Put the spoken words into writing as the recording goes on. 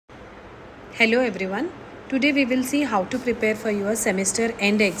Hello everyone. Today we will see how to prepare for your semester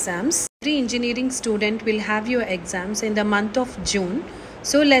end exams. Every engineering student will have your exams in the month of June.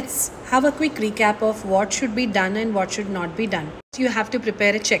 So let's have a quick recap of what should be done and what should not be done. You have to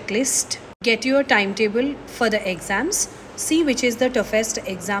prepare a checklist, get your timetable for the exams, see which is the toughest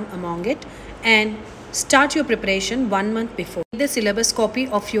exam among it, and start your preparation 1 month before. Get the syllabus copy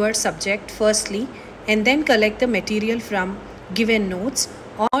of your subject firstly, and then collect the material from given notes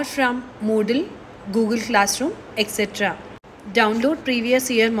or from Moodle, Google Classroom, etc. Download previous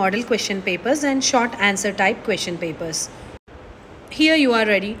year model question papers and short answer type question papers. Here you are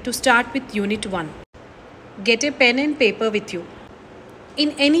ready to start with Unit 1. Get a pen and paper with you.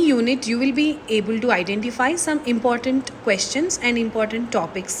 In any unit, you will be able to identify some important questions and important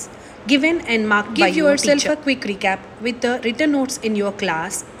topics given and marked by your teacher. Give yourself a quick recap with the written notes in your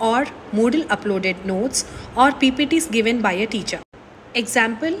class or Moodle uploaded notes or PPTs given by a teacher.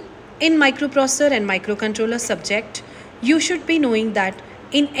 Example, in microprocessor and microcontroller subject, you should be knowing that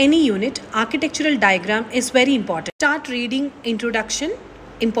in any unit, architectural diagram is very important. Start reading introduction,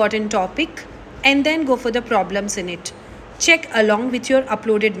 important topic, and then go for the problems in it. Check along with your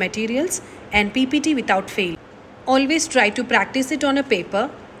uploaded materials and PPT without fail. Always try to practice it on a paper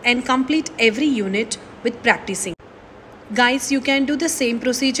and complete every unit with practicing. Guys, you can do the same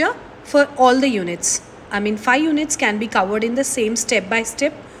procedure for all the units. 5 units can be covered in the same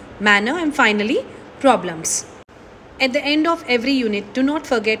step-by-step manner, and finally, problems. At the end of every unit, do not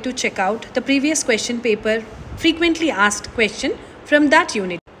forget to check out the previous question paper, frequently asked question from that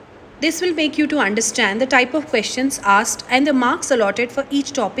unit. This will make you to understand the type of questions asked and the marks allotted for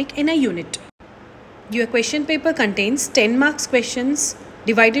each topic in a unit. Your question paper contains 10 marks questions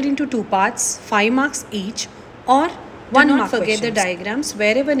divided into 2 parts, 5 marks each, or 1 mark. Do not forget the diagrams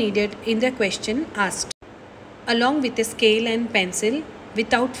wherever needed in the question asked. Along with a scale and pencil,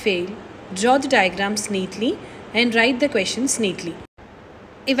 without fail, draw the diagrams neatly and write the questions neatly.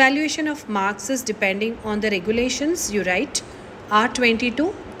 Evaluation of marks is depending on the regulations you write,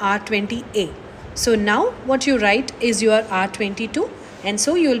 R22, R20A. So now what you write is your R22, and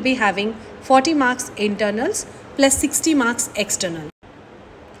so you will be having 40 marks internals plus 60 marks external.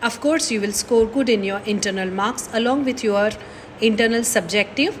 Of course, you will score good in your internal marks along with your internal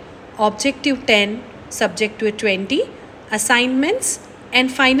subjective, objective 10, subject to a 20, assignments, and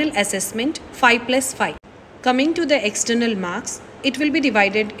final assessment 5 plus 5. Coming to the external marks, it will be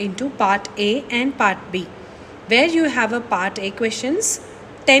divided into part A and part B, where you have a part A questions,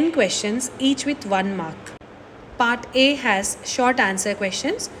 10 questions each with 1 mark. Part A has short answer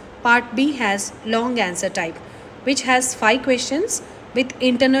questions, part B has long answer type, which has 5 questions with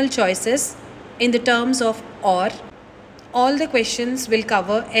internal choices in the terms of or. All the questions will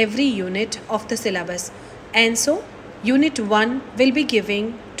cover every unit of the syllabus, and so Unit 1 will be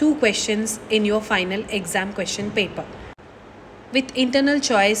giving 2 questions in your final exam question paper with internal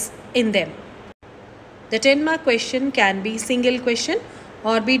choice in them. The 10 mark question can be single question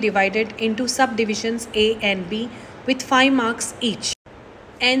or be divided into subdivisions A and B with 5 marks each.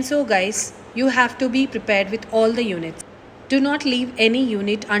 And so guys, you have to be prepared with all the units. Do not leave any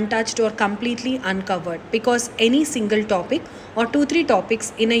unit untouched or completely uncovered, because any single topic or 2-3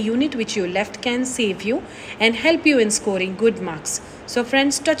 topics in a unit which you left can save you and help you in scoring good marks. So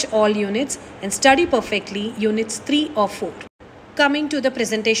friends, touch all units and study perfectly units 3 or 4. Coming to the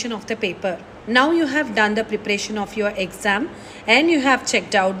presentation of the paper. Now you have done the preparation of your exam and you have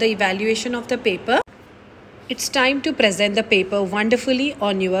checked out the evaluation of the paper. It's time to present the paper wonderfully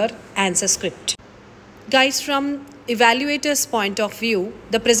on your answer script. Guys, from evaluator's point of view,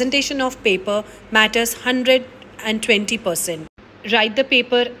 the presentation of paper matters 120%. Write the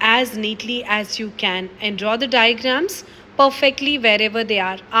paper as neatly as you can and draw the diagrams perfectly wherever they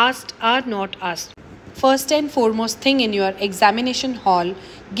are asked or not asked. First and foremost thing in your examination hall,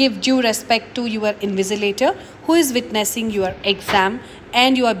 give due respect to your invigilator who is witnessing your exam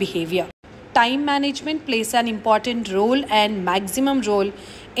and your behavior. Time management plays an important role and maximum role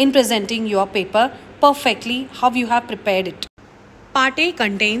in presenting your paper perfectly how you have prepared it. Part A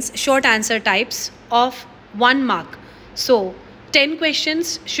contains short answer types of 1 mark. So 10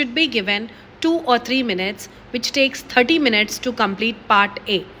 questions should be given 2 or 3 minutes, which takes 30 minutes to complete part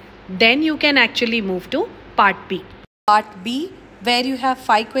A. Then you can actually move to part B. Part B, where you have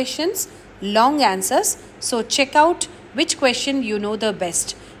 5 questions, long answers. So check out which question you know the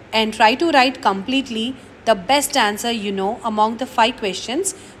best and try to write completely the best answer you know among the 5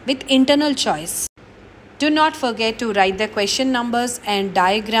 questions with internal choice. Do not forget to write the question numbers and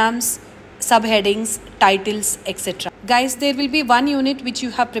diagrams, subheadings, titles, etc. Guys, there will be one unit which you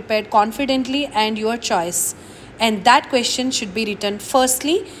have prepared confidently and your choice. and that question should be written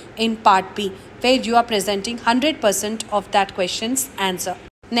firstly in part B, where you are presenting 100% of that question's answer.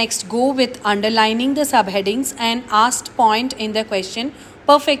 Next, go with underlining the subheadings and asked point in the question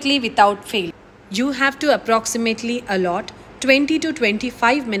perfectly without fail. You have to approximately allot 20 to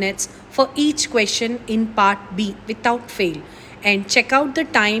 25 minutes for each question in part B without fail, and check out the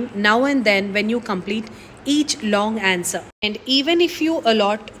time now and then when you complete each long answer. And even if you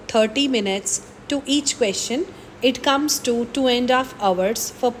allot 30 minutes to each question, it comes to 2.5 hours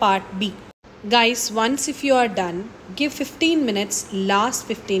for part B. Guys, once if you are done, give 15 minutes, last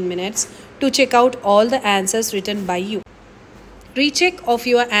 15 minutes, to check out all the answers written by you. Recheck of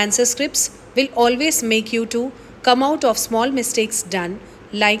your answer scripts will always make you to come out of small mistakes done,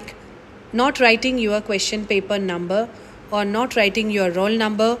 like not writing your question paper number or not writing your roll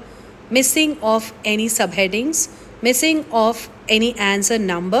number, missing of any subheadings, missing of any answer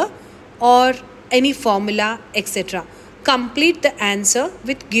number or any formula, etc. Complete the answer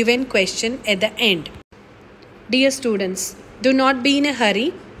with given question at the end. Dear students, do not be in a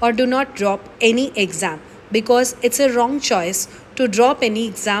hurry or do not drop any exam, because it's a wrong choice to drop any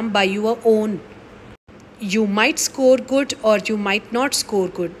exam by your own. You might score good or you might not score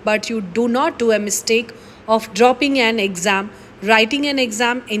good, but you do not do a mistake of dropping an exam, writing an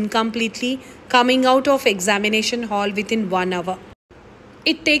exam incompletely, coming out of examination hall within 1 hour.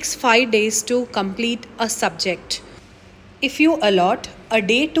 It takes 5 days to complete a subject. If you allot a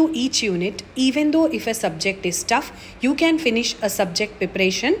day to each unit, even though if a subject is tough, you can finish a subject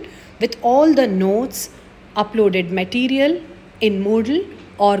preparation with all the notes, uploaded material in Moodle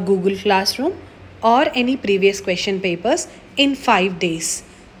or Google Classroom or any previous question papers in 5 days.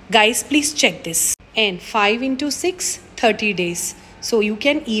 Guys, please check this. And 5 into 6, 30 days. So you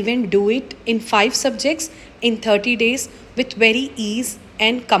can even do it in 5 subjects in 30 days with very ease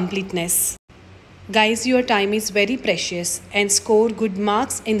and completeness. Guys, your time is very precious, and score good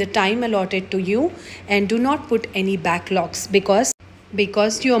marks in the time allotted to you, and do not put any backlogs,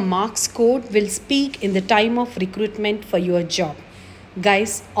 because your marks scored will speak in the time of recruitment for your job.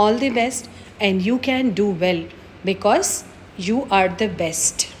 Guys, all the best, and you can do well because you are the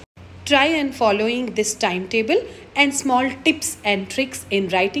best. Try and following this timetable and small tips and tricks in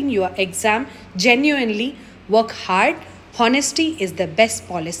writing your exam genuinely. Work hard. Honesty is the best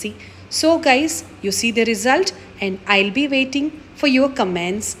policy. So guys, you see the result, and I'll be waiting for your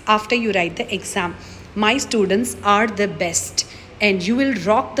comments after you write the exam. My students are the best, and you will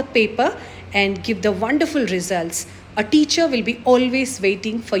rock the paper and give the wonderful results. A teacher will be always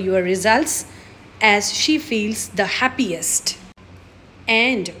waiting for your results as she feels the happiest.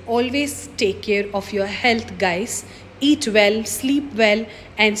 And always take care of your health, guys. Eat well, sleep well,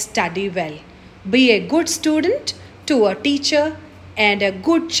 and study well. Be a good student to a teacher and a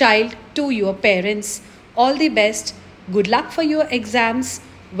good child to your parents. All the best. Good luck for your exams.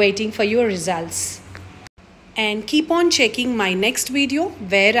 Waiting for your results. And keep on checking my next video,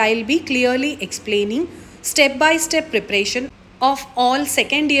 where I'll be clearly explaining step-by-step preparation of all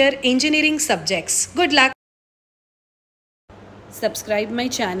second year engineering subjects. Good luck. Subscribe my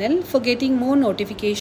channel for getting more notifications.